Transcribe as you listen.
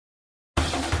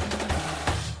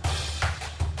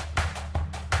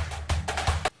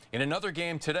in another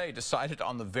game today decided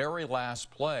on the very last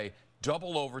play.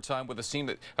 Double overtime with a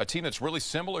team that's really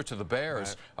similar to the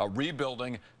Bears, a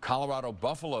rebuilding Colorado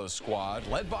Buffaloes squad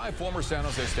led by former San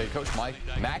Jose State coach Mike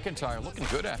McIntyre, looking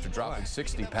good after dropping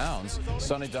 60 pounds.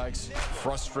 Sonny Dykes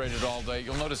frustrated all day.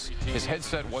 You'll notice his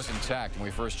headset was intact when we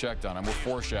first checked on him. We're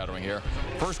foreshadowing here.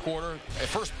 First quarter,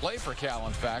 first play for Cal,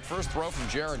 in fact. First throw from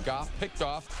Jared Goff, picked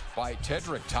off by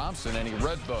Tedrick Thompson, and he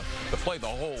read the play the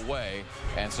whole way.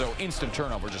 And so instant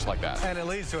turnover just like that. And it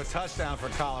leads to a touchdown for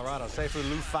Colorado. Safety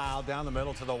Lou Fowl down the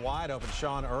middle to the wide-open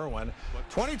Sean Irwin.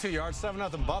 22 yards,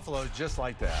 7-0 Buffaloes, just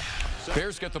like that.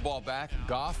 Bears get the ball back.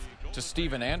 Goff to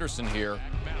Steven Anderson here,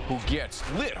 who gets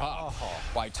lit up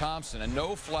by Thompson, and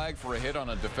no flag for a hit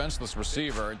on a defenseless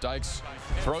receiver. Dykes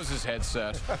throws his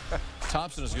headset.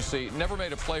 Thompson, as you see, never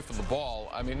made a play for the ball.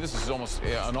 I mean, this is almost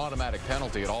an automatic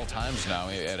penalty at all times now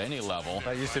at any level.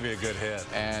 That used to be a good hit.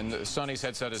 And Sonny's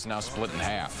headset is now split in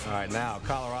half. All right, now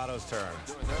Colorado's turn.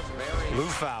 Lou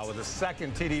Fowl with the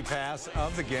second TD pass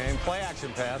of the game,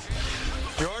 play-action pass.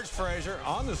 George Frazier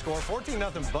on the score,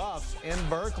 14-0 Buffs in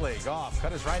Berkeley. Goff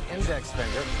cut his right index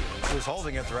finger. He was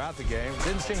holding it throughout the game.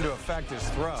 Didn't seem to affect his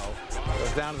throw.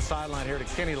 Goes down to the sideline here to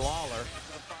Kenny Lawler.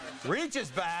 Reaches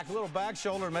back, little back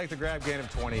shoulder to make the grab gain of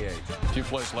 28. A few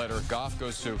plays later, Goff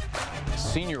goes to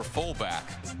senior fullback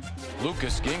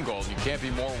Lucas Gingold. You can't be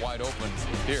more wide open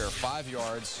here. 5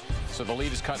 yards, so the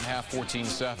lead is cut in half,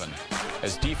 14-7,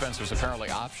 as defense was apparently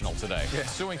optional today. Yeah.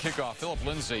 Ensuing kickoff, Philip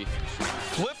Lindsay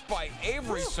flipped by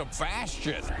Avery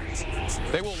Sebastian.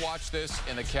 They will watch this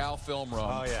in the Cal film room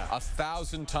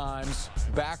 1,000 times,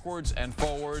 backwards and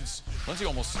forwards. Lindsay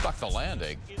almost stuck the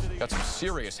landing. Got some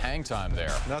serious hang time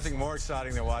there. Nothing more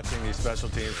exciting than watching these special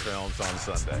teams films on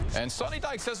Sunday. And Sonny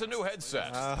Dykes has a new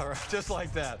headset. Just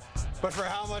like that. But for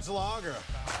how much longer?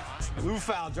 Lou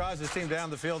Fowl drives his team down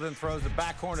the field and throws the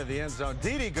back corner of the end zone.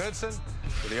 D.D. Goodson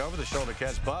with the over-the-shoulder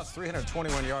catch. Buffs,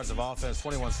 321 yards of offense,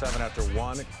 21-7 after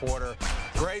 1 quarter.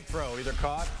 Great throw, either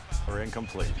caught or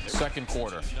incomplete. Second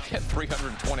quarter,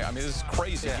 320. I mean, this is a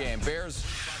crazy game. Bears,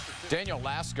 Daniel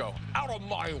Lasco, out of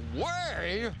my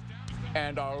way,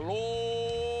 and a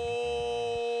low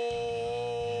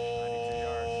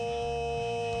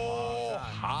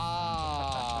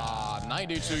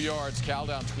 92 yards. Cal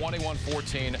down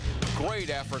 21-14. Great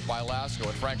effort by Lasco,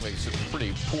 and frankly, some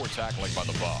pretty poor tackling by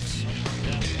the Buffs.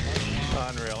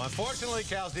 Unreal. Unfortunately,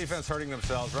 Cal's defense hurting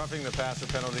themselves, roughing the passer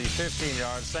penalty, 15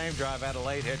 yards. Same drive, had a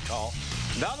late hit call.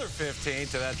 Another 15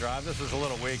 to that drive. This was a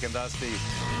little weak, and thus the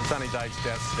Sonny Dykes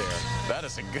death stare. That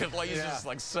is a good play. He's just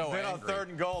like so angry. Then on 3rd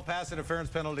and goal, pass interference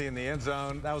penalty in the end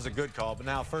zone. That was a good call, but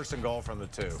now 1st and goal from the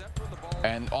 2.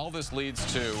 And all this leads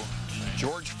to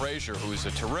George Frazier, who is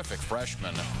a terrific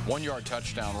freshman, 1-yard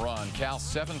touchdown run. Cal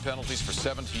 7 penalties for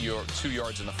 72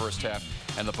 yards in the first half,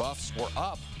 and the Buffs were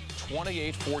up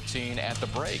 28-14 at the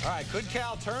break. All right, could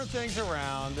Cal turn things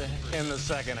around in the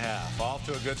second half? Off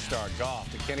to a good start.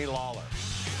 Goff to Kenny Lawler.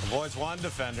 Avoids one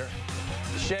defender.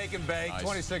 Shake and bake,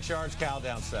 26 yards, Cal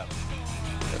down 7.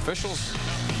 Officials,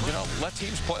 let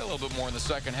teams play a little bit more in the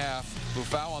second half. Lou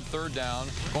Fowl on 3rd down,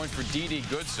 going for D.D.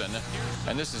 Goodson,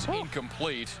 and this is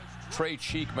incomplete. Trey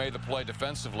Cheek made the play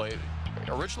defensively.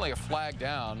 Originally a flag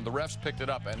down. The refs picked it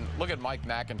up, and look at Mike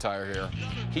McIntyre here.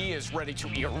 He is ready to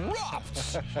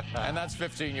erupt. And that's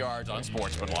 15 yards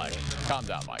unsportsmanlike. Calm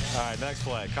down, Mike. All right, next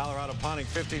play. Colorado punting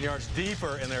 15 yards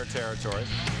deeper in their territory.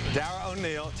 Dara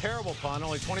O'Neal, terrible punt,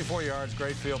 only 24 yards,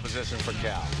 great field position for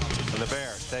Cal. And the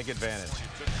Bears take advantage.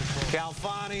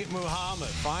 Kalfani Muhammad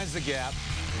finds the gap.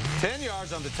 10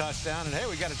 yards on the touchdown, and hey,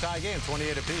 we got a tie game,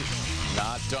 28 apiece.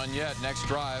 Not done yet. Next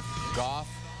drive, Goff,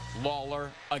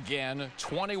 Lawler again.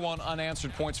 21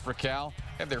 unanswered points for Cal.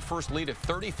 Have their first lead at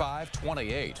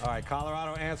 35-28. All right,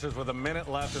 Colorado answers with a minute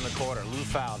left in the quarter. Lou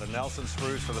Fowl to Nelson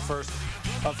Spruce for the first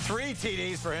of 3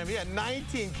 TDs for him. He had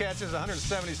 19 catches,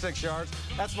 176 yards.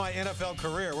 That's my NFL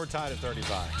career. We're tied at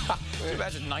 35. Can you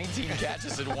imagine 19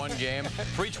 catches in one game?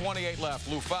 3:28 left.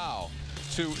 Lou Fowl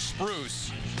to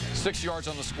Spruce. 6 yards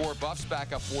on the score. Buffs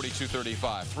back up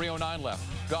 42-35. 3:09 left.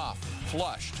 Goff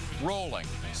flushed, rolling.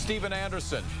 Steven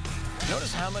Anderson.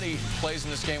 Notice how many plays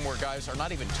in this game where guys are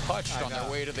not even touched on their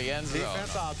way to the end zone.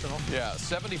 Defense optional. Yeah,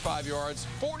 75 yards,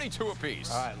 42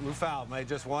 apiece. All right, Lou Fowl made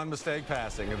just one mistake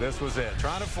passing, and this was it.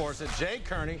 Trying to force it. Jay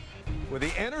Kearney with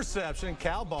the interception.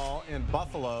 Cal ball in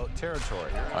Buffalo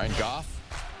territory. All right, Goff.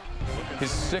 His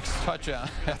 6th touchdown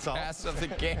pass of the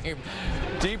game.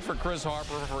 Deep for Chris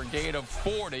Harper for a gain of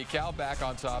 40. Cal back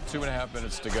on top, 2.5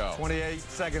 minutes to go. 28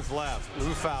 seconds left.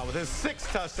 Lou Fowl with his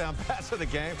 6th touchdown pass of the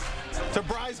game to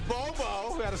Bryce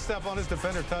Bobo, who had a step on his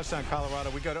defender. Touchdown,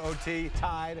 Colorado. We go to OT,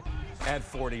 tied at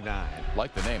 49.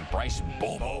 Like the name, Bryce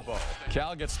Bobo.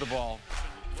 Cal gets the ball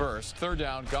First, third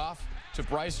down, Goff to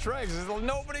Bryce Treggs. There's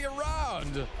nobody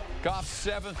around. Goff's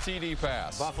 7th TD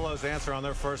pass. Buffalo's answer on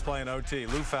their first play in OT.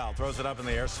 Lou Fowl throws it up in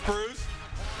the air. Spruce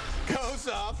goes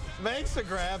up, makes a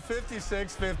grab,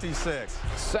 56-56.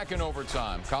 Second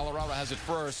overtime. Colorado has it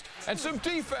first. And some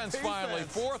defense finally.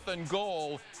 4th and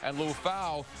goal. And Lou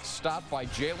Fowl stopped by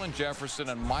Jalen Jefferson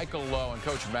and Michael Lowe. And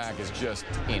Coach Mack is just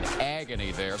in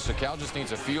agony there. So Cal just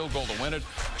needs a field goal to win it.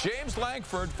 James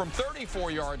Langford from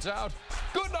 34 yards out.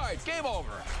 Good night. Game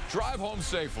over. Drive home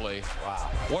safely. Wow.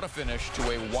 What a finish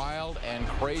to a wild and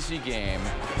crazy game.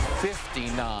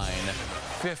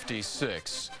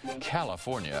 59-56.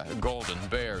 California Golden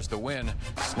Bears. The win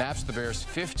snaps the Bears'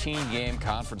 15-game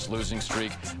conference losing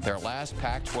streak. Their last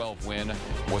Pac-12 win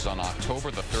was on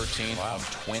October the 13th of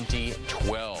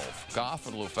 2012. Goff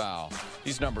and Lou Fowl,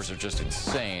 these numbers are just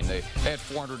insane. They had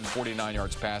 449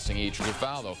 yards passing each. Lou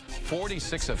Fowl, though,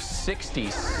 46 of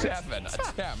 67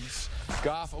 attempts.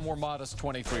 Goff, a more modest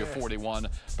 23 of 41,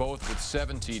 both with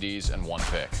 7 TDs and 1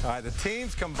 pick. All right, the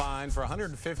teams combined for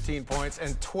 115 points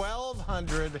and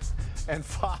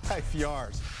 1,205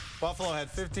 yards. Buffalo had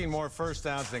 15 more first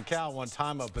downs than Cal, won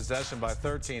time of possession by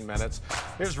 13 minutes.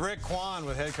 Here's Rick Kwan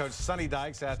with head coach Sonny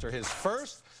Dykes after his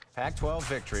first Pac-12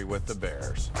 victory with the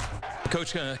Bears.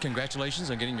 Coach,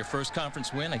 congratulations on getting your first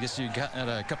conference win. I guess you got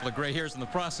a couple of gray hairs in the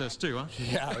process, too, huh?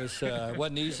 Yeah, it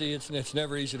wasn't easy. It's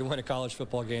never easy to win a college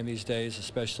football game these days,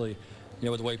 especially, you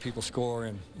know, with the way people score.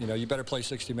 And, you know, you better play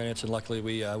 60 minutes, and luckily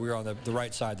we were on the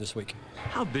right side this week.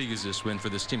 How big is this win for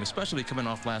this team, especially coming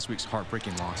off last week's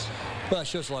heartbreaking loss? Well, it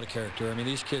shows a lot of character. I mean,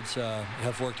 these kids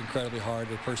have worked incredibly hard.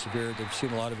 They've persevered. They've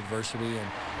seen a lot of adversity, and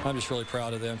I'm just really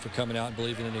proud of them for coming out and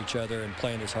believing in each other and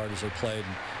playing as hard as they played.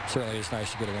 And certainly it's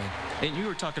nice to get a win. And you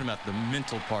were talking about the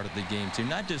mental part of the game, too,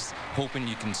 not just hoping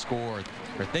you can score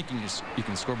or thinking you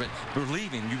can score, but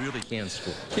believing you really can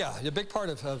score. Yeah, the big part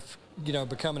of you know,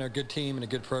 becoming a good team and a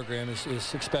good program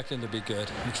is expecting to be good,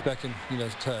 expecting, you know,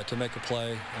 to make a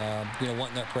play, you know,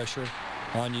 wanting that pressure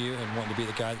on you and wanting to be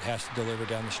the guy that has to deliver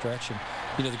down the stretch. And,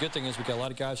 you know, the good thing is we've got a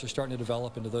lot of guys who are starting to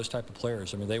develop into those type of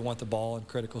players. I mean, they want the ball in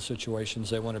critical situations.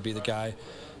 They want to be the guy,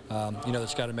 you know,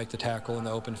 that's got to make the tackle in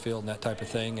the open field and that type of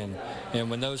thing. And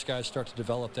when those guys start to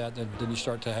develop that, then you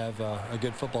start to have a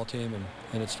good football team,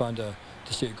 and it's fun to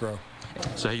see it grow.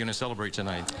 So how are you going to celebrate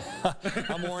tonight?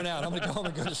 I'm worn out. I'm going to go home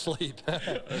and go to sleep.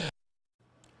 That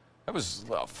was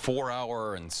a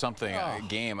 4-hour and something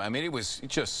game. I mean, it was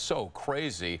just so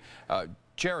crazy.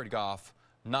 Jared Goff,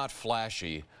 not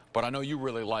flashy, but I know you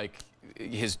really like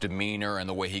his demeanor and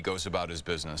the way he goes about his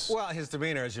business. Well, his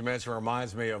demeanor, as you mentioned,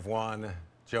 reminds me of one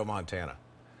Joe Montana.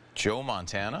 Joe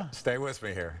Montana? Stay with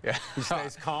me here. Yeah. He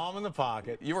stays calm in the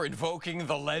pocket. You were invoking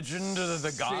the legend,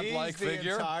 the godlike figure? Sees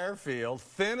the entire field,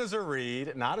 thin as a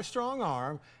reed, not a strong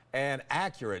arm, and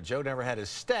accurate. Joe never had his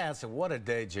stats, and what a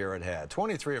day Jared had.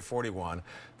 23 of 41,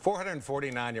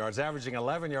 449 yards, averaging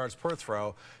 11 yards per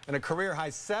throw, and a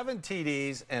career-high 7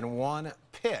 TDs and 1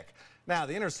 pick. Now,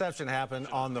 the interception happened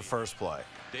on the first play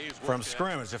from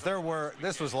scrimmage. If there were,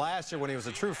 this was last year when he was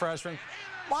a true freshman,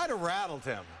 might have rattled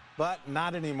him, but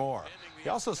not anymore. He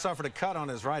also suffered a cut on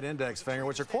his right index finger,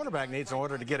 which a quarterback needs in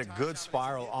order to get a good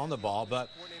spiral on the ball, but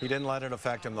he didn't let it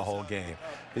affect him the whole game.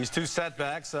 These two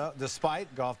setbacks,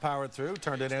 despite Goff powered through,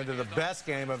 turned it into the best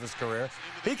game of his career.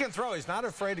 He can throw. He's not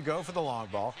afraid to go for the long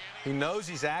ball. He knows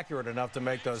he's accurate enough to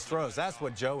make those throws. That's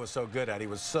what Joe was so good at. He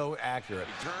was so accurate.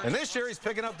 And this year he's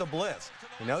picking up the blitz.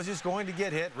 He knows he's going to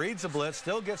get hit, reads the blitz,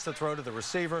 still gets the throw to the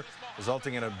receiver,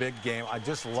 resulting in a big game. I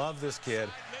just love this kid.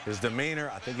 His demeanor,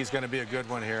 I think he's going to be a good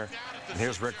one here. And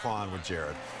here's Rick Kwan with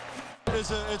Jared.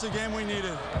 It's a game we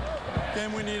needed.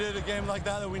 A game like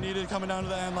that we needed coming down to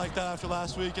the end like that after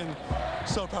last week, and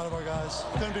so proud of our guys.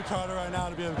 Couldn't be prouder right now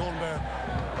to be a Golden Bear.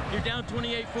 You're down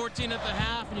 28-14 at the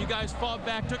half, and you guys fought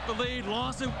back, took the lead,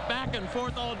 lost it back and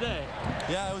forth all day.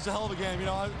 Yeah, it was a hell of a game. You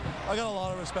know, I got a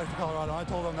lot of respect for Colorado. I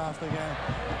told them after the game.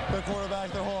 Their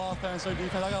quarterback, their whole offense, their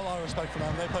defense, I got a lot of respect for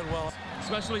them. They played well.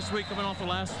 Especially sweet coming off of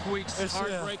last week's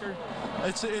heartbreaker. Yeah,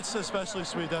 it's especially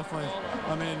sweet, definitely.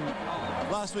 I mean,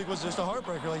 last week was just a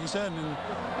heartbreaker, like you said, and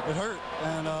it hurt.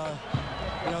 And,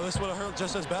 you know, this would have hurt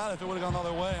just as bad if it would have gone the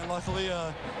other way. And luckily,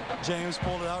 James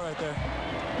pulled it out right there.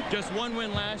 Just one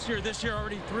win last year. This year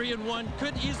already 3-1.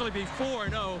 Could easily be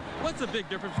 4-0. What's the big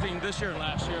difference between this year and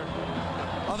last year?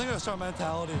 I think it's our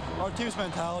mentality. Our team's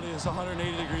mentality is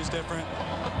 180 degrees different,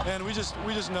 and we just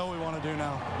know what we want to do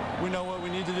now. We know what we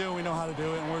need to do, we know how to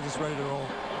do it, and we're just ready to roll.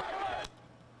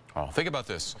 Oh, think about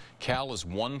this. Cal is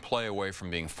one play away from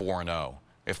being 4-0.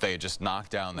 if they had just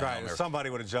knocked down the Right, somebody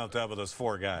would have jumped up with those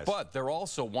 4 guys. But they're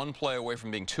also one play away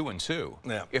from being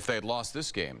 2-2 if they had lost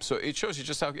this game. So it shows you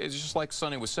just how, it's just like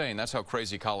Sonny was saying, that's how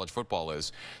crazy college football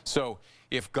is. So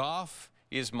if Goff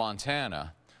is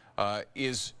Montana,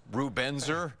 is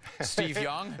Rubenzer Steve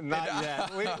Young? Not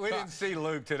yet. We didn't see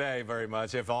Luke today very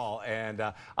much, if all, and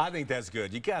I think that's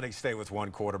good. You got to stay with one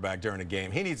quarterback during a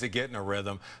game. He needs to get in a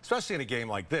rhythm, especially in a game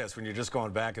like this when you're just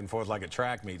going back and forth like a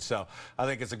track meet. So I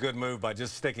think it's a good move by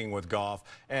just sticking with Goff.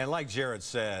 And like Jared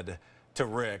said to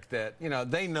Rick, that, you know,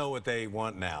 they know what they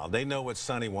want now. They know what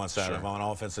Sonny wants out of them on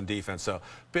offense and defense. So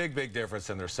big difference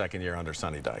in their second year under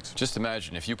Sonny Dykes. Just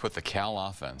imagine if you put the Cal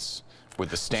offense with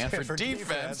the Stanford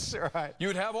defense, right.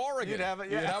 You'd have Oregon. You'd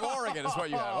have Oregon is what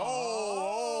you have.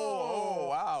 Oh,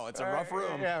 wow. It's a rough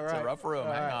room. Yeah, right. It's a rough room.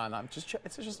 Hang on.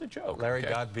 It's just a joke.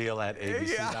 Larry.Beal at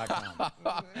abc.com.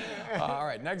 All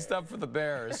right, next up for the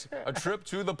Bears, a trip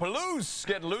to the Palouse.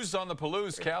 Getting loose on the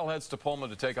Palouse. Cal heads to Pullman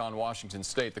to take on Washington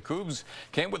State. The Cougs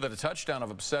came with a touchdown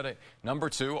of upsetting number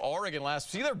 2. Oregon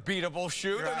last. See, they're beatable.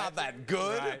 Shoot, they're not that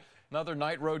good. Right. Another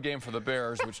night road game for the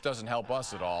Bears, which doesn't help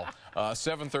us at all.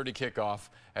 7:30 kickoff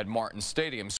at Martin Stadium.